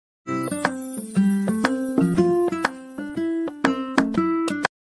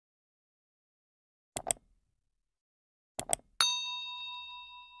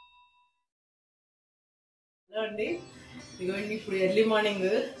అండి. ఇదిగోండి ఇప్పుడు ఎర్లీ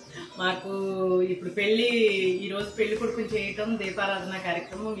మార్నింగ్ మాకు ఇప్పుడు ఈరోజు పెళ్లి కొడుకుని చేయటం దీపారాధన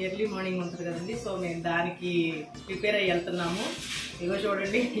కార్యక్రమం ఎర్లీ మార్నింగ్ ఉంటుంది కదండి. సో మేము దానికి ప్రిపేర్ అయ్యి వెళ్తున్నాము. ఇగో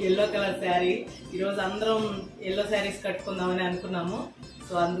చూడండి ఎల్లో కలర్ శారీ. ఈరోజు అందరం ఎల్లో శారీస్ కట్టుకుందామని అనుకున్నాము.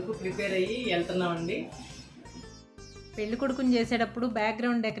 సో అందుకు ప్రిపేర్ అయ్యి వెళ్తున్నామండి. పెళ్లి కొడుకుని చేసేటప్పుడు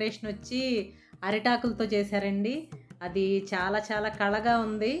బ్యాక్గ్రౌండ్ డెకరేషన్ వచ్చి అరిటాకులతో చేశారండి. అది చాలా చాలా కళగా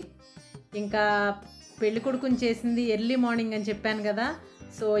ఉంది. ఇంకా పెళ్లి కొడుకుని చేసింది ఎర్లీ మార్నింగ్ అని చెప్పాను కదా.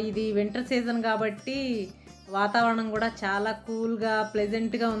 సో ఇది వింటర్ సీజన్ కాబట్టి వాతావరణం కూడా చాలా కూల్గా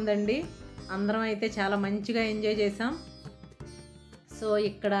ప్లెజెంట్గా ఉందండి. అందరం అయితే చాలా మంచిగా ఎంజాయ్ చేసాం. సో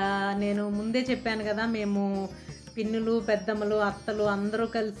ఇక్కడ నేను ముందే చెప్పాను కదా, మేము పిన్నులు, పెద్దమ్మలు, అత్తలు అందరూ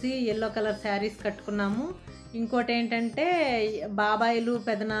కలిసి ఎల్లో కలర్ శారీస్ కట్టుకున్నాము. ఇంకోటి ఏంటంటే బాబాయిలు,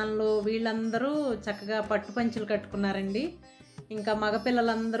 పెదనాన్నలు వీళ్ళందరూ చక్కగా పట్టు పంచులు కట్టుకున్నారండి. ఇంకా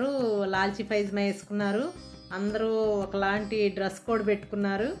మగపిల్లలందరూ లాల్చి పైజమా వేసుకున్నారు. అందరూ ఒకలాంటి డ్రెస్ కోడ్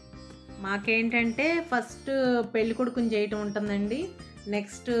పెట్టుకున్నారు. మాకేంటంటే ఫస్ట్ పెళ్లి కొడుకుని చేయటం ఉంటుందండి.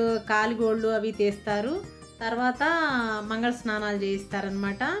 నెక్స్ట్ కాలిగోళ్ళు అవి తీస్తారు. తర్వాత మంగళ స్నానాలు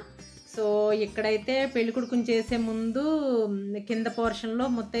చేయిస్తారనమాట. సో ఇక్కడైతే పెళ్లి కొడుకుని చేసే ముందు కింద పోర్షన్లో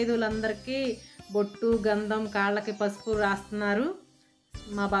ముత్తైదువులందరికీ బొట్టు, గంధం, కాళ్ళకి పసుపు రాస్తున్నారు.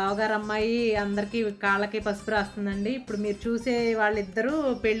 మా బావగారు అమ్మాయి అందరికీ కాళ్ళకి పసుపు రాస్తుందండి. ఇప్పుడు మీరు చూసే వాళ్ళిద్దరూ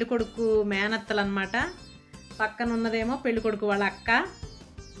పెళ్లి కొడుకు మేనత్తలు అనమాట. పక్కన ఉన్నదేమో పెళ్లి కొడుకు వాళ్ళ అక్క.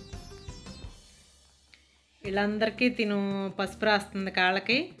 వీళ్ళందరికీ తిను పసుపు రాస్తుంది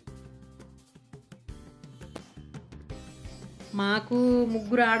కాళ్ళకి. మాకు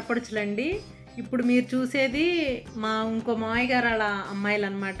ముగ్గురు ఆడపడుచులండి. ఇప్పుడు మీరు చూసేది మా ఇంకో మావయ్య గారు వాళ్ళ అమ్మాయిలు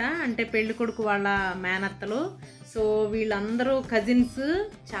అనమాట. అంటే పెళ్లి కొడుకు వాళ్ళ మేనత్తలు. సో వీళ్ళందరూ కజిన్స్.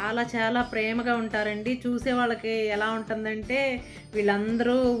 చాలా చాలా ప్రేమగా ఉంటారండి. చూసే వాళ్ళకి ఎలా ఉంటుందంటే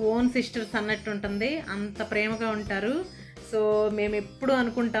వీళ్ళందరూ ఓన్ సిస్టర్స్ అన్నట్టు ఉంటుంది. అంత ప్రేమగా ఉంటారు. సో మేము ఎప్పుడు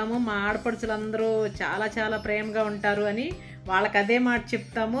అనుకుంటాము మా ఆడపడుచులందరూ చాలా చాలా ప్రేమగా ఉంటారు అని. వాళ్ళకి అదే మాట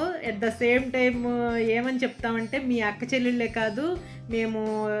చెప్తాము. ఎట్ ద సేమ్ టైం ఏమని చెప్తామంటే, మీ అక్క చెల్లెళ్ళే కాదు, మేము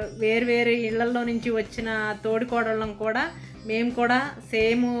వేరు ఇళ్లల్లో నుంచి వచ్చిన తోడికోడళ్ళం కూడా మేము కూడా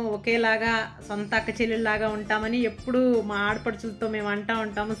సేమ్ ఒకేలాగా సొంత అక్క చెల్లెళ్ళలాగా ఉంటామని ఎప్పుడు మా ఆడపడుచులతో మేము అంటూ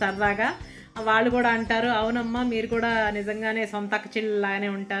ఉంటాము సరదాగా. వాళ్ళు కూడా అంటారు, అవునమ్మా మీరు కూడా నిజంగానే సొంత అక్క చెల్లెళ్ళలాగానే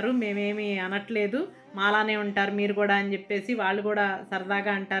ఉంటారు, మేమేమి అనట్లేదు, మాలానే ఉంటారు మీరు కూడా అని చెప్పేసి వాళ్ళు కూడా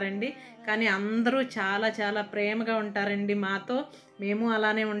సరదాగా అంటారండి. కానీ అందరూ చాలా చాలా ప్రేమగా ఉంటారండి మాతో. మేము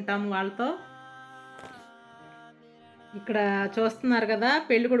అలానే ఉంటాము వాళ్ళతో. ఇక్కడ చూస్తున్నారు కదా,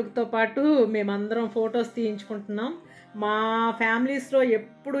 పెళ్లి కొడుకుతో పాటు మేమందరం ఫొటోస్ తీయించుకుంటున్నాం. మా ఫ్యామిలీస్లో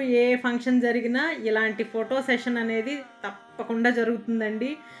ఎప్పుడు ఏ ఫంక్షన్ జరిగినా ఇలాంటి ఫోటో సెషన్ అనేది తప్పకుండా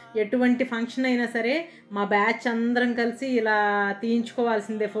జరుగుతుందండి. ఎటువంటి ఫంక్షన్ అయినా సరే మా బ్యాచ్ అందరం కలిసి ఇలా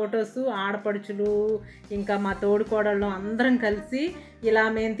తీయించుకోవాల్సిందే ఫొటోస్. ఆడపడుచులు ఇంకా మా తోడుకోడళ్ళు అందరం కలిసి ఇలా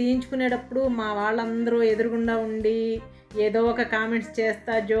మేము తీయించుకునేటప్పుడు మా వాళ్ళందరూ ఎదురుగుండా ఉండి ఏదో ఒక కామెంట్స్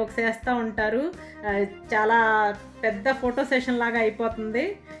చేస్తా, జోక్స్ వేస్తూ ఉంటారు. చాలా పెద్ద ఫోటో సెషన్ లాగా అయిపోతుంది.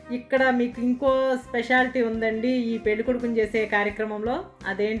 ఇక్కడ మీకు ఇంకో స్పెషాలిటీ ఉందండి ఈ పెళ్లి కొడుకుని చేసే కార్యక్రమంలో.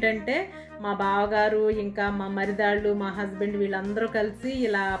 అదేంటంటే మా బావగారు ఇంకా మా మరిదాళ్ళు, మా హస్బెండ్ వీళ్ళందరూ కలిసి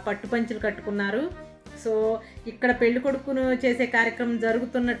ఇలా పట్టు పంచులు కట్టుకున్నారు. సో ఇక్కడ పెళ్లి కొడుకును చేసే కార్యక్రమం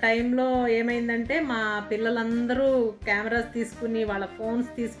జరుగుతున్న టైంలో ఏమైందంటే మా పిల్లలందరూ కెమెరాస్ తీసుకుని, వాళ్ళ ఫోన్స్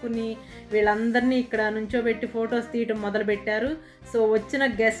తీసుకుని వీళ్ళందరినీ ఇక్కడ నుంచోబెట్టి ఫొటోస్ తీయటం మొదలుపెట్టారు. సో వచ్చిన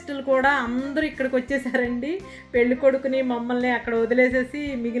గెస్టులు కూడా అందరూ ఇక్కడికి వచ్చేసారండి. పెళ్లి కొడుకుని మమ్మల్ని అక్కడ వదిలేసేసి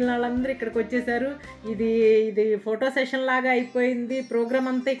మిగిలిన వాళ్ళందరూ ఇక్కడికి వచ్చేసారు. ఇది ఫోటో సెషన్ లాగా అయిపోయింది.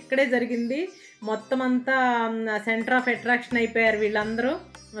 ప్రోగ్రామ్ అంతా ఇక్కడే జరిగింది. మొత్తం అంతా సెంటర్ ఆఫ్ అట్రాక్షన్ అయిపోయారు వీళ్ళందరూ.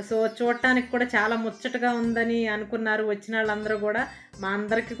 సో చూడటానికి కూడా చాలా ముచ్చటగా ఉందని అనుకున్నారు వచ్చిన వాళ్ళందరూ కూడా. మా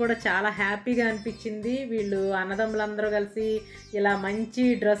అందరికీ కూడా చాలా హ్యాపీగా అనిపించింది. వీళ్ళు అన్నదమ్ములందరూ కలిసి ఇలా మంచి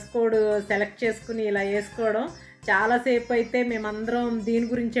డ్రెస్ కోడ్ సెలెక్ట్ చేసుకుని ఇలా వేసుకోవడం. చాలాసేపు అయితే మేమందరం దీని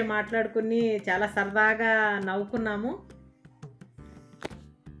గురించే మాట్లాడుకుని చాలా సరదాగా నవ్వుకున్నాము.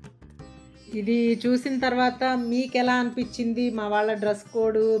 ఇది చూసిన తర్వాత మీకు ఎలా అనిపించింది మా వాళ్ళ డ్రెస్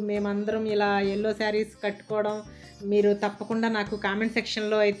కోడ్, మేమందరం ఇలా ఎల్లో శారీస్ కట్టుకోవడం? మీరు తప్పకుండా నాకు కామెంట్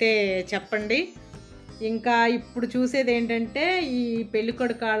సెక్షన్లో అయితే చెప్పండి. ఇంకా ఇప్పుడు చూసేది ఏంటంటే ఈ పెళ్లి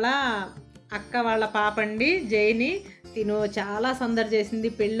కొడుకు వాళ్ళ అక్క వాళ్ళ పాపండి జైని. తిను చాలా సందడి చేసింది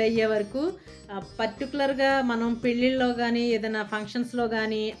పెళ్ళి అయ్యే వరకు. పర్టికులర్గా మనం పెళ్ళిళ్ళలో కానీ ఏదైనా ఫంక్షన్స్లో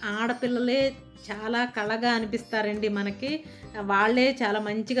కానీ ఆడపిల్లలే చాలా కళగా అనిపిస్తారండి మనకి. వాళ్ళే చాలా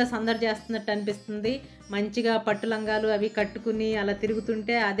మంచిగా సందడి చేస్తున్నట్టు అనిపిస్తుంది. మంచిగా పట్టు లంగాలు అవి కట్టుకుని అలా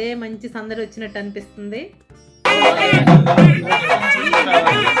తిరుగుతుంటే అదే మంచి సందడి వచ్చినట్టు అనిపిస్తుంది.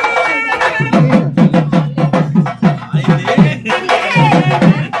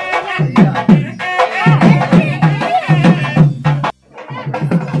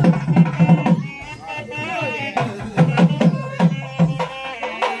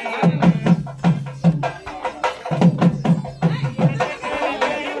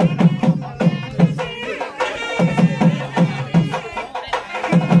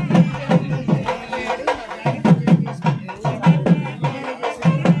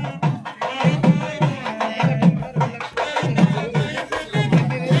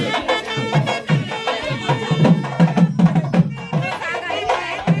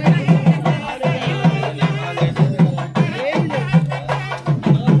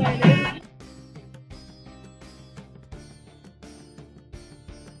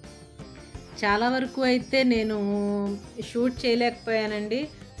 చాలా వరకు అయితే నేను షూట్ చేయలేకపోయానండి.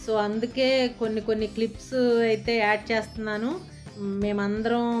 సో అందుకే కొన్ని క్లిప్స్ అయితే యాడ్ చేస్తున్నాను.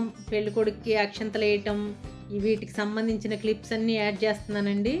 మేమందరం పెళ్ళికొడుక్కి అక్షంతలు వేయటం వీటికి సంబంధించిన క్లిప్స్ అన్నీ యాడ్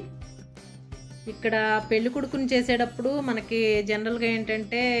చేస్తున్నానండి. ఇక్కడ పెళ్ళికొడుకుని చేసేటప్పుడు మనకి జనరల్గా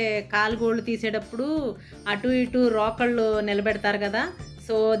ఏంటంటే కాలుగోళ్ళు తీసేటప్పుడు అటు ఇటు రోకళ్ళు నిలబెడతారు కదా.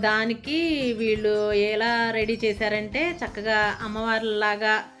 సో దానికి వీళ్ళు ఎలా రెడీ చేశారంటే చక్కగా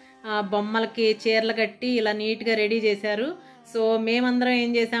అమ్మవారిలాగా బొమ్మలకి చీరలు కట్టి ఇలా నీట్గా రెడీ చేశారు. సో మేమందరం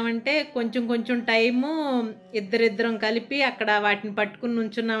ఏం చేసామంటే కొంచెం టైము ఇద్దరిద్దరం కలిపి అక్కడ వాటిని పట్టుకుని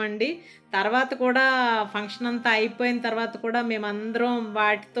నుంచున్నామండి. తర్వాత కూడా ఫంక్షన్ అంతా అయిపోయిన తర్వాత కూడా మేమందరం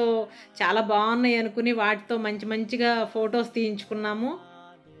వాటితో చాలా బాగున్నాయి అనుకుని వాటితో మంచిగా ఫొటోస్ తీయించుకున్నాము.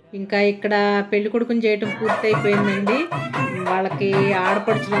 ఇంకా ఇక్కడ పెళ్లి కొడుకుని చేయటం పూర్తయిపోయిందండి. వాళ్ళకి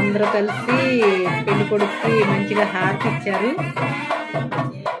ఆడపడుచులందరూ కలిసి పెళ్లి కొడుకుకి మంచిగా హారతి ఇచ్చారు.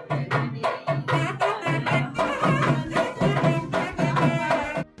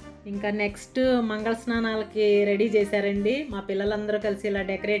 ఇంకా నెక్స్ట్ మంగళ స్నానాలకి రెడీ చేశారండి. మా పిల్లలందరూ కలిసి ఇలా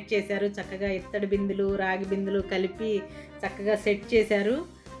డెకరేట్ చేశారు. చక్కగా ఇత్తడి బిందులు రాగి బిందులు కలిపి చక్కగా సెట్ చేశారు.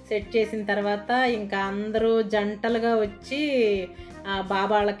 సెట్ చేసిన తర్వాత ఇంకా అందరూ జంటలుగా వచ్చి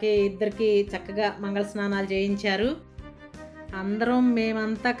బాబాళ్ళకి ఇద్దరికి చక్కగా మంగళ స్నానాలు చేయించారు. అందరం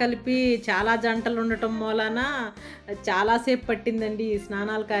మేమంతా కలిపి చాలా జంటలు ఉండటం మూలాన చాలాసేపు పట్టిందండి ఈ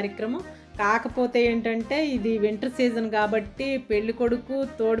స్నానాల కార్యక్రమం. కాకపోతే ఏంటంటే ఇది వింటర్ సీజన్ కాబట్టి పెళ్లి కొడుకు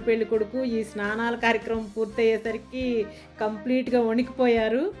తోడు పెళ్లి కొడుకు ఈ స్నానాల కార్యక్రమం పూర్తయ్యేసరికి కంప్లీట్గా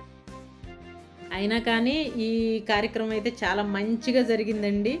వణికిపోయారు. అయినా కానీ ఈ కార్యక్రమం అయితే చాలా మంచిగా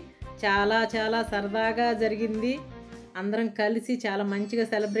జరిగిందండి. చాలా సరదాగా జరిగింది. అందరం కలిసి చాలా మంచిగా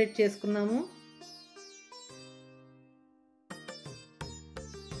సెలబ్రేట్ చేసుకున్నాము.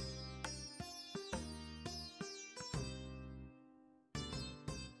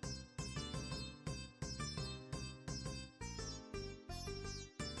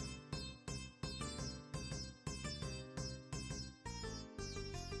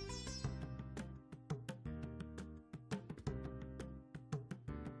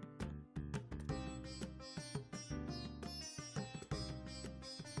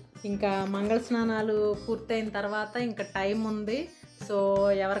 ఇంకా మంగళ స్నానాలు పూర్తయిన తర్వాత ఇంకా టైం ఉంది. సో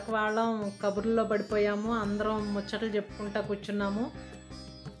ఎవరికి వాళ్ళం కబుర్లో పడిపోయాము. అందరం ముచ్చట్లు చెప్పుకుంటా కూర్చున్నాము.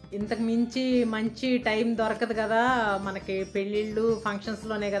 ఇంతకు మించి మంచి టైం దొరకదు కదా మనకి. పెళ్ళిళ్ళు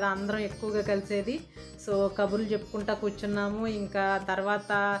ఫంక్షన్స్లోనే కదా అందరం ఎక్కువగా కలిసేది. సో కబుర్లు చెప్పుకుంటా కూర్చున్నాము. ఇంకా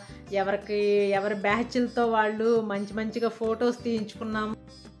తర్వాత ఎవరి బ్యాచ్లతో వాళ్ళు మంచిగా ఫొటోస్ తీయించుకున్నాము.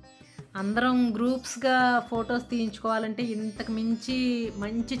 అందరం గ్రూప్స్గా ఫొటోస్ తీయించుకోవాలంటే ఇంతకు మించి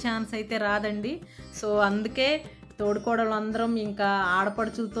మంచి ఛాన్స్ అయితే రాదండి. సో అందుకే తోడుకోడలు అందరం ఇంకా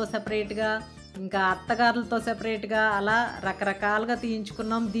ఆడపడుచులతో సెపరేట్గా ఇంకా అత్తగారులతో సెపరేట్గా అలా రకరకాలుగా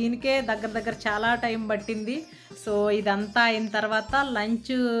తీయించుకున్నాం. దీనికే దగ్గర చాలా టైం పట్టింది. సో ఇదంతా అయిన తర్వాత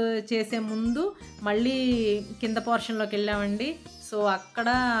లంచ్ చేసే ముందు మళ్ళీ కింద పోర్షన్లోకి వెళ్ళామండి. సో అక్కడ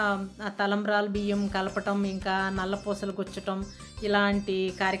తలంబ్రాలు బియ్యం కలపటం ఇంకా నల్లపూసలు గుచ్చటం ఇలాంటి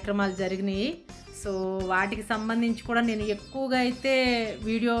కార్యక్రమాలు జరిగినాయి. సో వాటికి సంబంధించి కూడా నేను ఎక్కువగా అయితే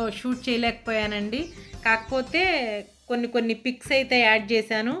వీడియో షూట్ చేయలేకపోయానండి. కాకపోతే కొన్ని పిక్స్ అయితే యాడ్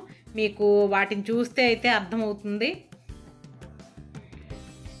చేశాను. మీకు వాటిని చూస్తే అయితే అర్థమవుతుంది.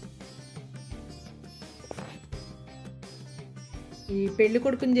 ఈ పెళ్లి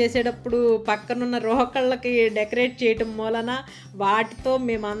కొడుకుని చేసేటప్పుడు పక్కనున్న రోకళ్ళకి డెకరేట్ చేయటం మూలన వాటితో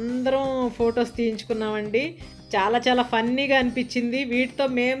మేమందరం ఫొటోస్ తీయించుకున్నామండి. చాలా ఫన్నీగా అనిపించింది. వీటితో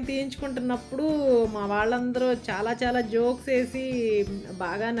మేము తీయించుకుంటున్నప్పుడు మా వాళ్ళందరూ చాలా జోక్స్ వేసి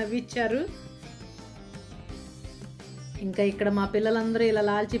బాగా నవ్వించారు. ఇంకా ఇక్కడ మా పిల్లలందరూ ఇలా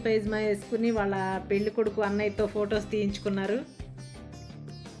లాల్చీ పైజమా వేసుకుని వాళ్ళ పెళ్లి కొడుకు అన్నయ్యతో ఫొటోస్ తీయించుకున్నారు.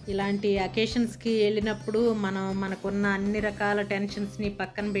 ఇలాంటి అకేషన్స్కి వెళ్ళినప్పుడు మనకున్న అన్ని రకాల టెన్షన్స్ని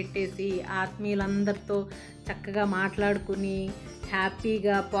పక్కన పెట్టేసి ఆత్మీయులందరితో చక్కగా మాట్లాడుకుని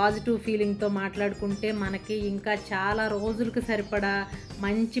హ్యాపీగా పాజిటివ్ ఫీలింగ్తో మాట్లాడుకుంటే మనకి ఇంకా చాలా రోజులకు సరిపడా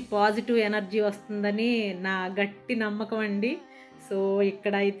మంచి పాజిటివ్ ఎనర్జీ వస్తుందని నా గట్టి నమ్మకం అండి. సో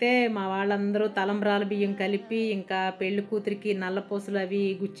ఇక్కడైతే మా వాళ్ళందరూ తలంబ్రాల బియ్యం కలిపి ఇంకా పెళ్లి కూతురికి నల్లపూసలు అవి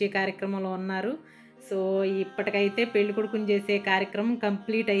గుచ్చే కార్యక్రమంలో ఉన్నారు. సో ఇప్పటికైతే పెళ్లి కొడుకుని చేసే కార్యక్రమం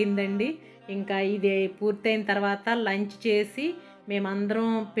కంప్లీట్ అయిందండి. ఇంకా ఇది పూర్తయిన తర్వాత లంచ్ చేసి మేమందరం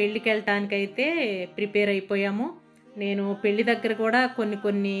పెళ్ళికి వెళ్ళటానికైతే ప్రిపేర్ అయిపోయాము. నేను పెళ్లి దగ్గర కూడా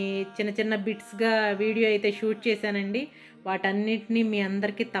కొన్ని చిన్న బిట్స్గా వీడియో అయితే షూట్ చేశానండి. వాటన్నిటినీ మీ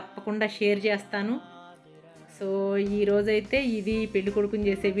అందరికీ తప్పకుండా షేర్ చేస్తాను. సో ఈరోజైతే ఇది పెళ్లి కొడుకుని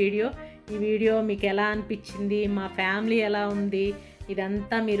చేసే వీడియో. ఈ వీడియో మీకు ఎలా అనిపించింది, మా ఫ్యామిలీ ఎలా ఉంది,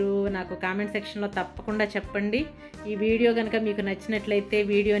 ఇదంతా మీరు నాకు కామెంట్ సెక్షన్లో తప్పకుండా చెప్పండి. ఈ వీడియో కనుక మీకు నచ్చినట్లయితే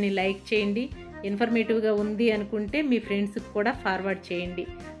వీడియోని లైక్ చేయండి. ఇన్ఫర్మేటివ్గా ఉంది అనుకుంటే మీ ఫ్రెండ్స్కి కూడా ఫార్వర్డ్ చేయండి.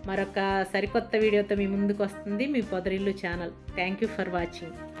 మరొక సరికొత్త వీడియోతో మీ ముందుకు వస్తుంది మీ పొదరిల్లు channel. Thank you for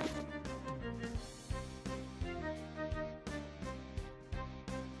watching.